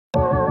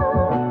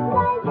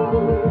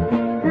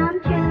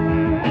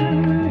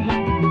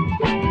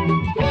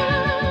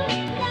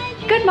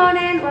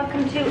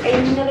to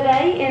another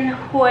day in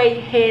Hua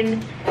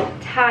Hin,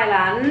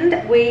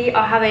 Thailand. We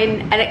are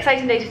having an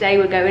exciting day today.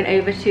 We're going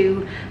over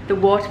to the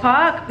water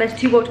park. There's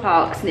two water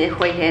parks near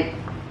Hua Hin.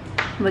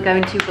 We're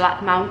going to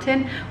Black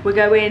Mountain. We're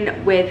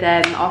going with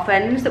our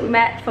friends that we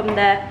met from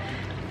the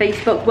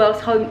Facebook World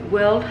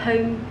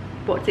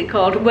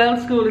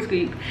Scholars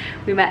Group.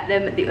 We met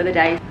them the other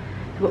day.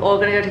 So we're all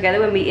going to go together.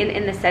 We're meeting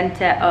in the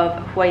centre of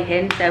Hua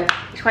Hin. So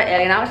it's quite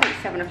early now, it's like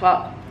 7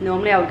 o'clock.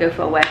 Normally I would go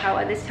for a workout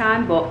at this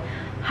time, but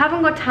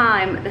haven't got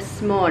time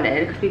this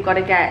morning because we've got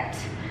to get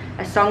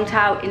a song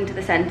tao into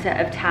the centre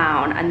of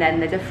town, and then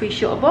there's a free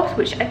shuttle bus,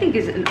 which I think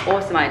is an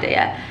awesome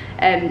idea.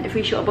 A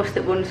free shuttle bus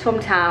that runs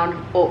from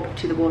town up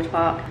to the water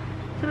park.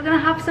 So we're going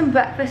to have some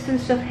breakfast and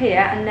stuff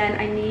here, and then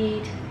I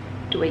need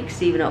to wake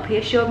Stephen up. He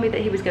assured me that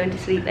he was going to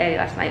sleep early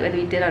last night. Whether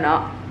he did or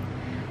not,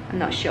 I'm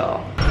not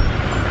sure.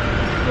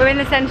 We're in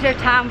the centre of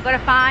town. We've got to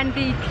find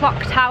the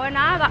clock tower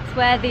now. That's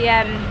where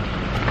the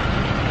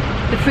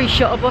free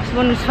shuttle bus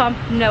runs from.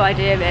 No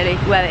idea really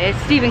where it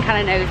is. Stephen kind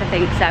of knows, I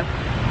think, so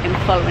I'm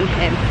following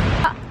him.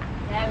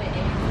 There it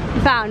is.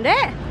 You found it?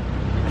 I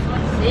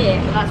can't see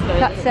it, but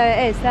that's where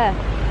it is, there.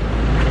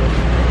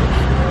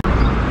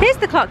 Here's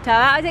the clock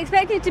tower. I was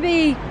expecting it to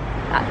be,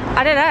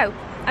 I don't know.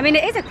 I mean,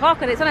 it is a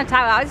clock and it's on a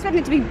tower. I was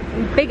expecting it to be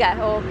bigger,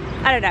 or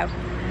I don't know.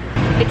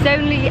 It's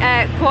only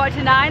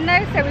 8:45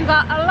 though, so we've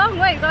got a long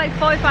way. We've got like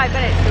 45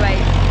 minutes to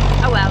wait.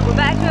 Oh well, we're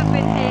better to have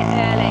been here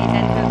early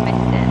than to have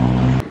missed it.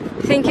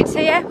 I think it's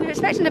here. We were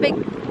expecting a big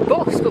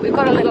bus, but we've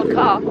got a little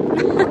car.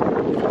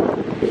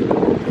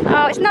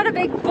 Oh, it's not a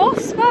big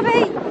bus,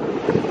 Bobby.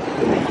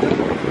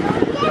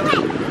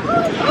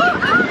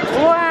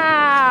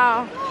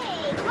 Wow.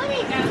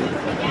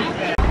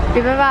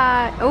 We've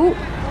arrived. Oh.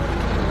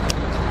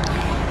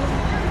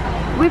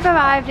 We've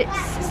arrived.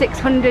 It's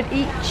 600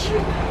 each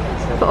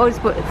for us,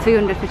 but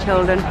 300 for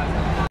children.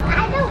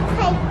 I don't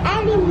pay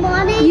any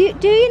money.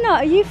 Do you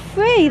not? Are you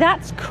free?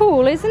 That's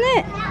cool, isn't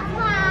it? That's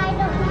why I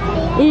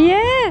don't pay.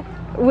 Yeah.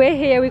 We're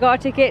here, we got our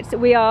tickets.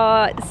 We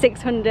are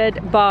 600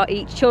 baht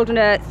each. Children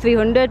are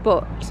 300,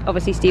 but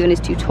obviously Stephen is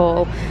too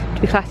tall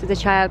to be classed as a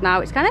child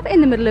now. It's kind of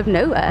in the middle of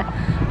nowhere.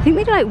 I think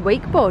they do like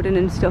wakeboarding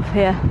and stuff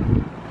here.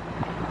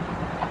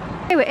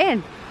 Hey, we're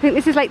in. I think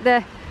this is like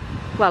the,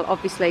 well,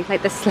 obviously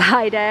like the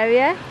slide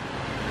area.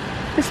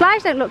 The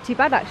slides don't look too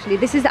bad actually.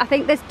 This is, I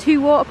think there's 2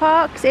 water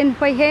parks in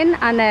Hua Hin,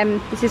 and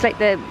this is like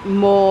the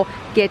more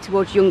geared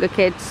towards younger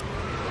kids.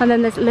 And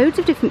then there's loads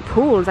of different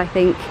pools, I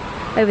think,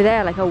 over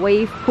there, like a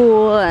wave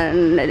pool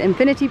and an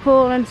infinity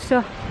pool and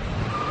stuff.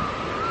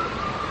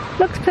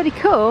 Looks pretty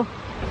cool.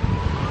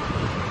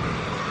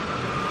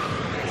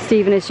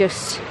 Stephen is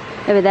just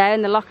over there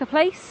in the locker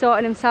place,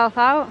 sorting himself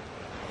out.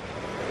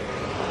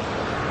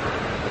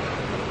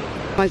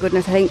 Oh my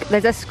goodness, I think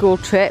there's a school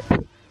trip.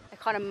 I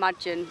can't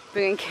imagine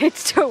bringing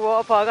kids to a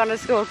water park on a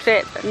school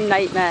trip.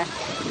 Nightmare.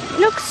 It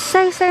looks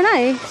so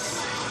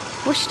nice.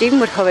 Wish Stephen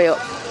would hurry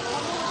up.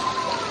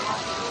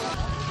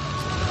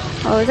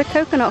 Oh, there's a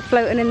coconut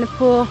floating in the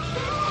pool,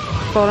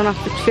 falling off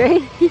the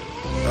tree.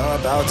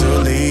 About to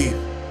leave,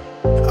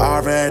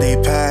 already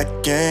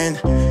packing.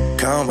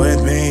 Come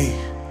with me,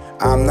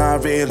 I'm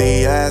not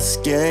really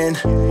asking.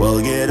 We'll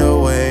get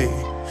away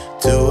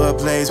to a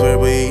place where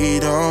we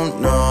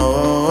don't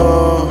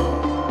know.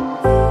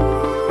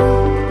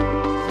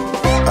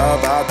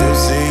 About to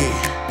see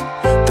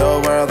the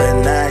world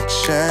in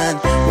action,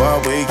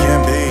 what we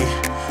can be.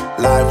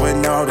 Life with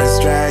no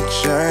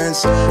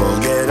distractions, we'll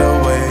get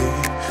away.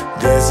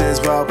 This is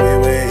what we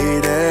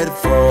waited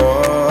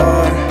for.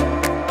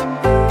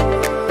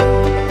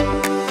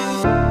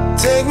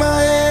 Take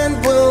my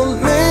hand, we'll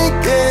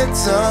make it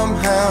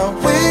somehow.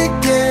 We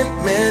can't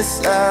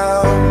miss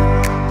out.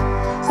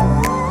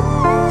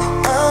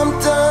 I'm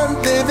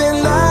done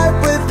living life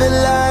with the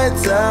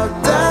lights out.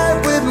 Die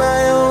with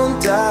my own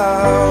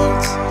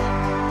doubts.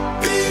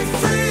 Be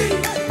free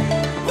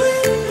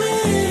with me.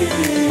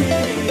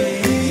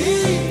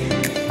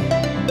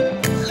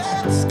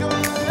 Let's go,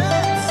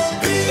 let's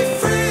be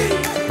free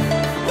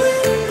with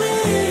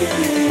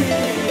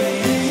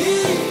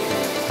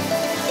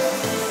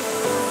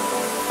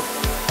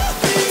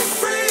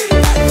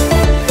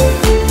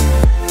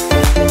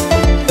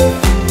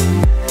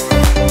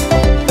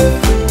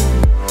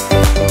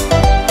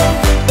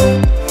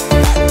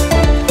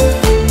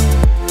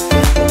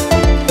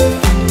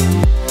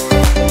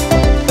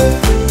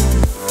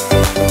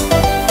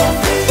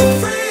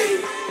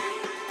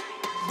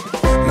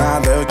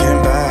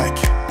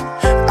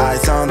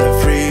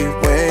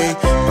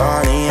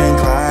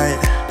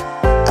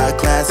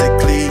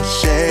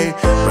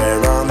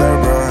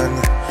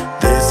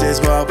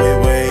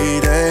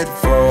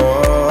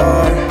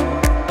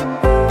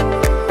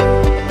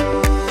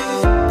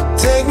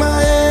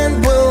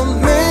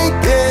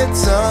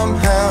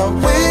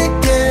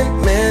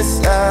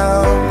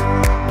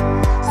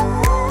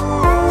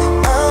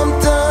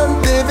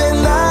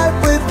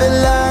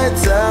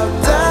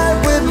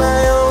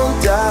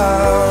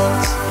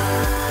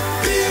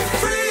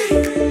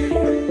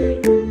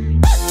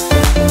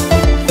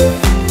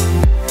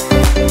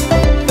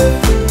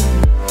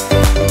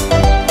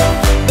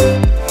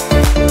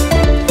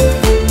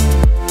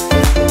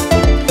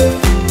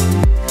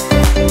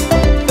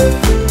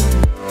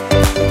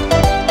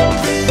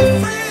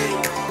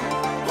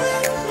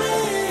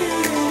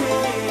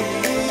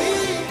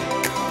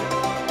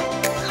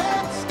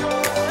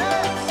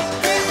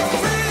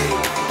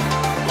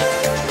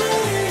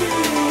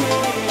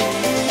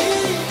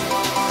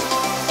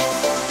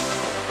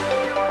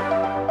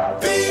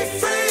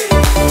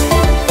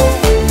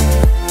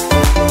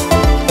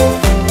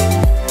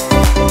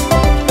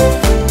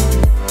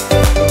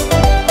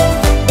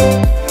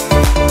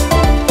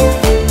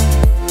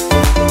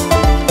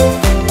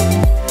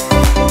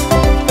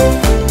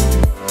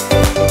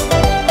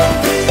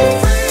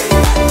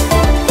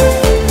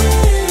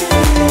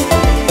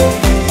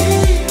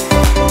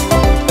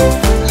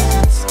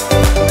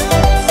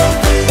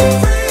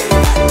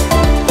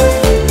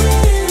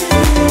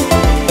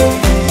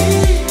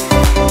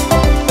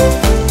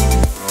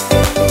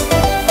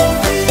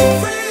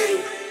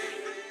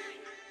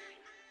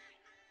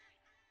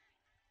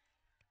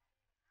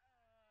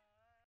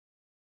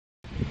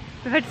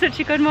had such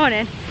a good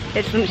morning.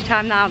 It's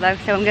lunchtime now though,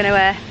 so I'm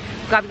gonna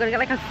get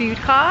like a food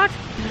card.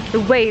 The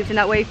waves in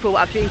that wave pool were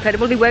absolutely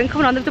incredible. They weren't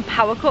coming on. There was a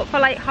power cut for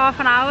like half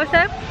an hour or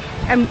so,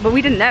 but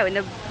we didn't know, and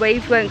the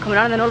waves weren't coming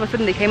on, and then all of a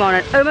sudden they came on,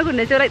 and oh my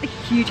goodness, they were like the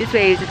hugest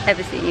waves I've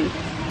ever seen.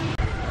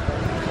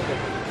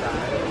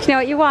 Do you know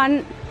what you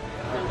want?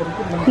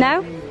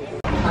 No?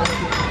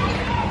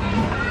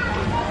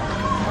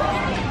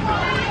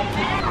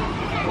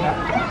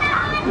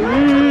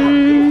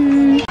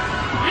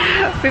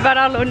 We've had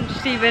our lunch.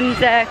 Stephen's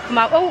come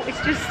out. Oh,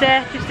 it's just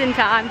in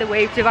time. The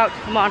waves are about to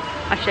come on.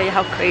 I'll show you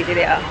how crazy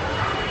they are.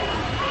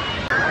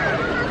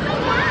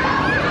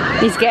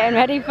 He's getting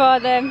ready for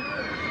them.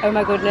 Oh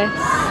my goodness,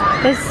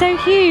 they're so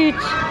huge.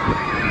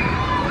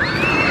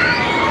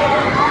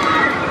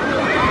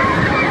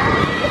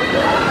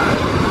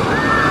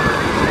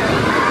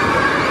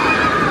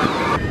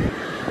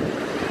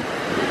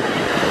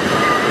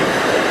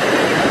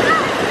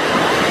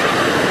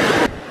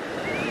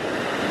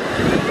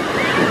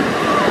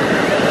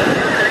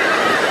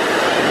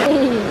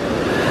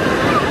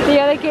 The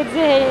other kids are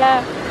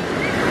here.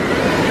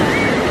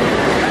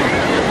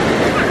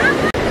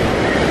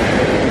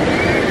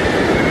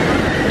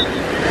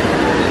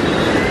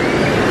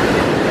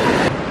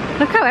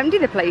 Look how empty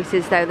the place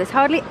is though. There's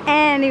hardly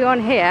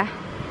anyone here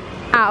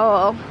at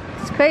all.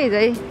 It's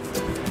crazy.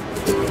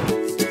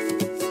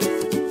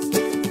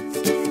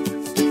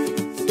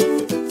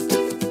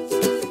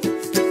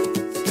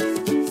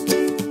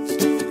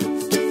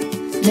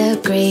 The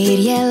great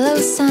yellow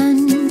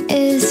sun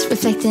is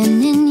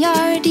reflecting in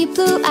your deep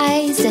blue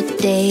eyes. The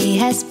day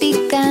has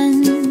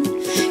begun.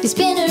 You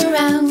spin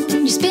around,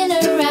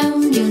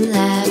 you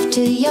laugh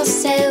to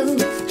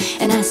yourself.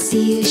 And I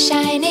see you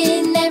shine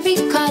in every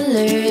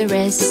color,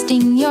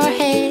 resting your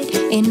head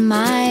in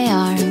my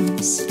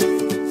arms.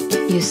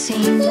 You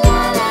sing la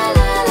la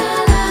la la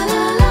la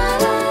la la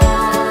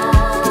la.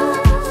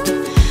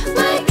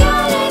 My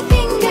God, I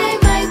think I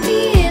might be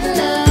in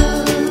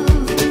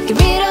love. Get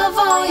rid of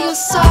all your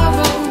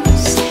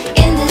sorrows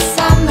in the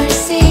summer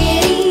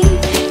city.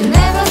 You'll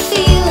never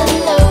feel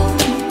alone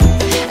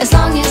as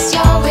long as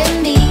you're with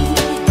me.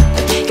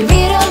 Get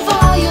rid of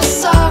all your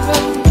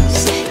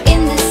sorrows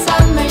in the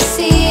summer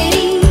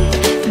city.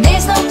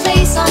 There's no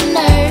place on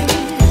earth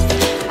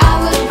I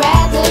would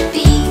rather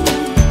be.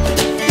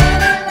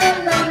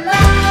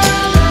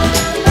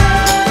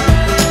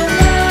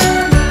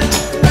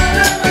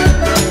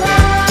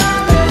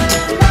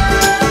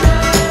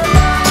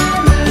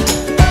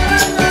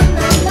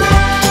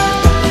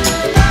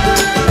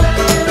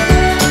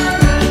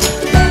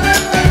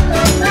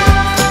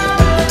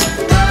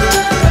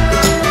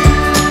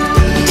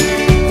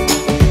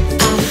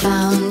 I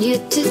found you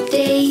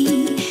today.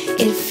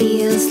 It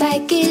feels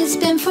like it's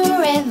been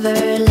forever,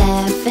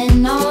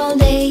 laughing all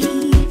day.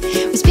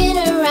 We spin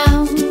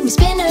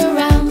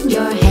around,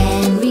 your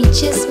hand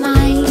reaches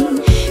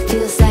mine.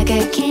 Feels like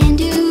I can't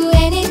do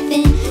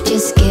anything,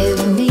 just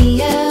give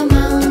me a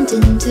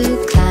mountain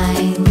to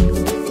climb.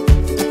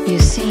 You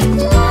sing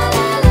la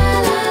la la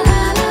la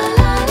la la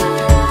la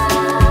la.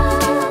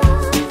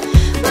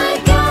 My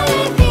God,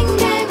 I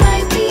think I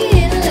might be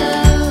in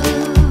love.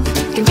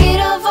 Get rid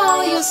of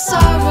all your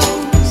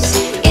sorrows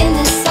in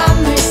the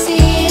summer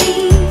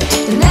city.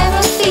 You'll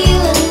never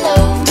feel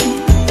alone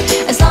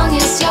as long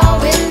as you're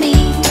with me.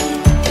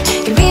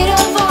 Get rid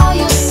of all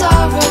your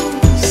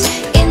sorrows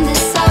in the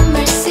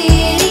summer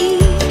city.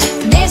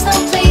 There's no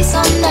place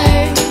on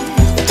earth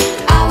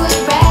I would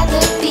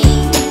rather be.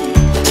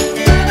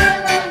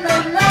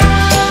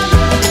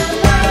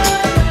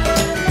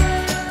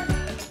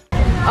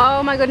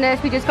 Oh my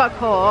goodness, we just got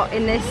caught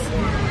in this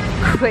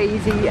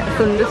crazy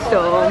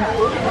thunderstorm.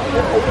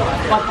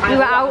 We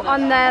were out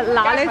on the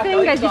Lalo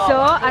thing, as you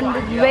saw, and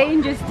the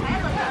rain just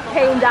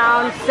came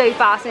down so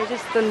fast, and it's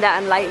just thunder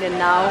and lightning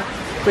now.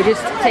 We're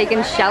just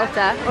taking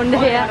shelter under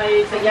here.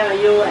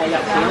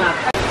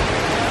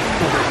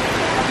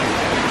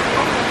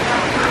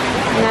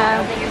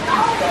 No.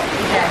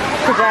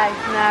 Today,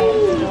 no.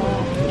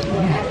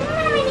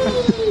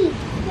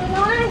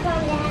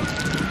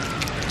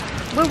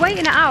 We're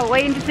waiting it out,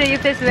 waiting to see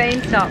if this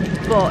rain stops,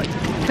 but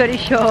pretty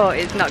sure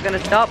it's not going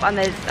to stop, and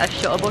there's a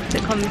shuttle bus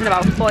that comes in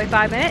about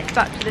 45 minutes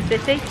back to the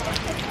city.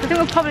 I think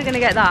we're probably going to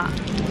get that.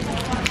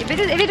 If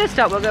it does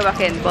stop, we'll go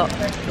back in, but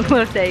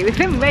we'll see. We've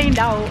been rained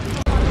out.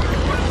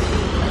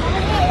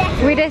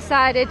 We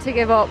decided to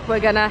give up.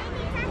 We're going to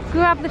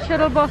grab the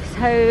shuttle bus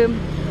home.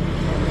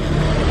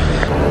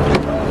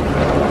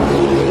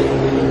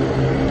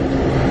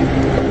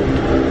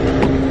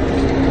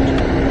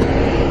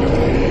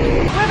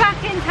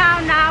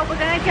 Now we're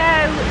going to go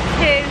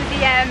to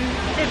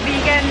the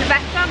vegan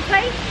restaurant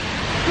place,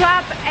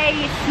 grab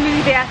a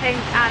smoothie I think,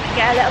 and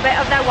get a little bit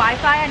of their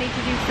Wi-Fi. I need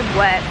to do some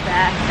work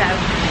there, so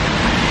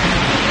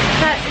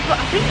but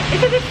I think, is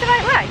this the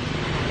right way?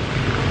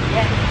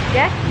 Yeah.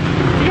 Yeah?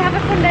 Did you have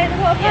a fun day at the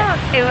water park?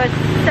 Yeah. It was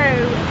so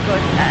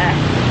good there.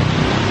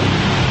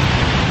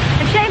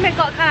 A shame it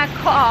got kind of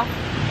cut off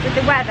with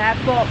the weather,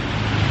 but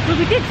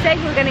we did say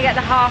we were going to get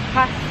the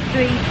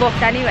 3:30 bus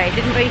anyway,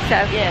 didn't we?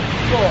 So yeah,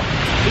 but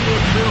We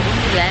were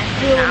under there.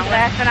 We were under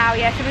there for an hour,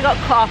 yeah, so we got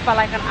cut off by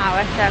like an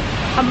hour, so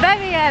I'm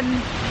very,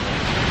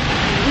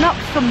 not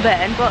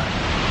sunburned, but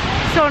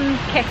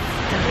sun-kissed.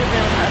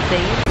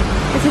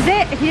 This is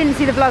it, if you didn't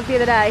see the vlog the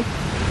other day.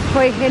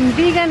 Hua Hin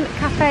vegan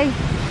cafe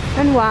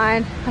and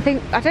wine. I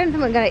don't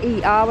think we're gonna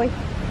eat, are we?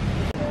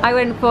 I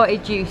went for a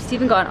juice.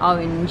 Stephen got an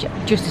orange,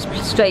 just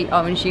a straight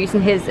orange juice,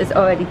 and his is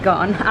already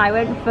gone. I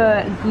went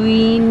for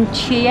green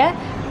chia,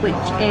 which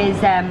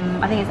is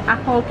I think it's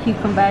apple,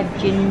 cucumber,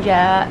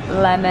 ginger,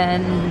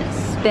 lemon,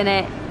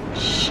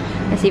 spinach.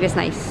 Let's see if it's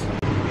nice.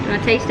 Do you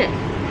want to taste it?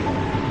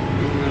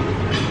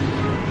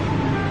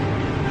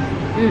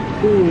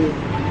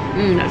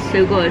 That's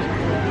so good.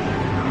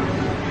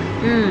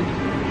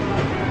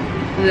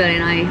 Really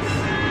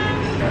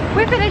nice.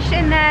 We're finished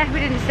in there. We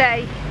didn't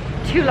stay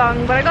too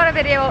long, but I got a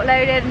video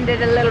uploaded and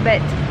did a little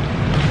bit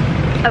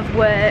of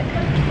work.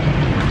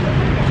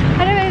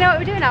 I don't really know what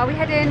we're doing now. Are we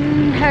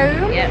heading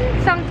home? Yeah.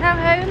 Songtao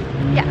home?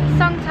 Yeah,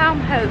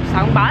 Songtao home.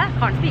 Songbala? I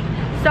can't speak.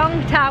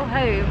 Songtao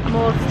home. I'm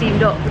all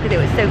steamed up because it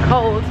was so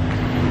cold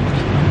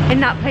in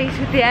that place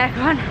with the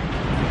aircon.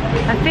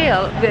 I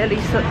feel really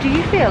do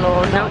you feel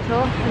or not at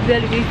all? I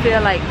really do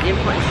feel like you're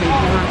putting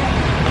something on.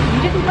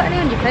 You didn't put any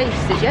on your face,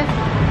 did you?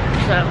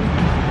 So,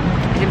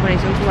 I didn't put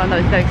any something on.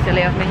 That was very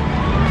silly of me.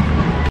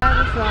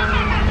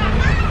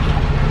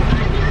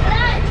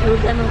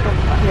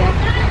 Yeah.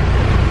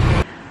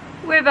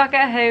 We're back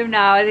at home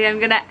now. I think I'm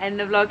gonna end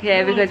the vlog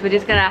here because we're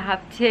just gonna have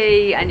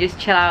tea and just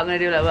chill out. I'm gonna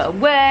do a little bit of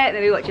work,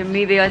 maybe watch a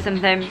movie or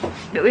something.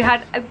 But we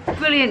had a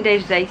brilliant day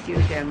today.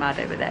 Steve's going mad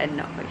over there,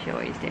 not quite sure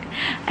what he's doing.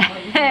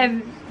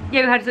 Yeah,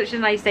 we had such a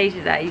nice day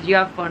today. Did you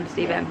have fun,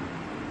 Stephen?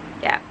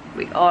 Yeah,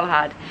 we all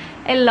had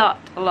a lot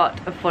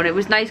of fun. It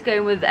was nice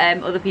going with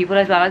other people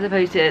as well, as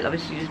opposed to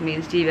obviously just me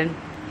and Stephen.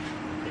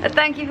 But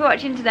thank you for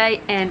watching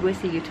today, and we'll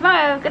see you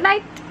tomorrow. Good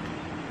night.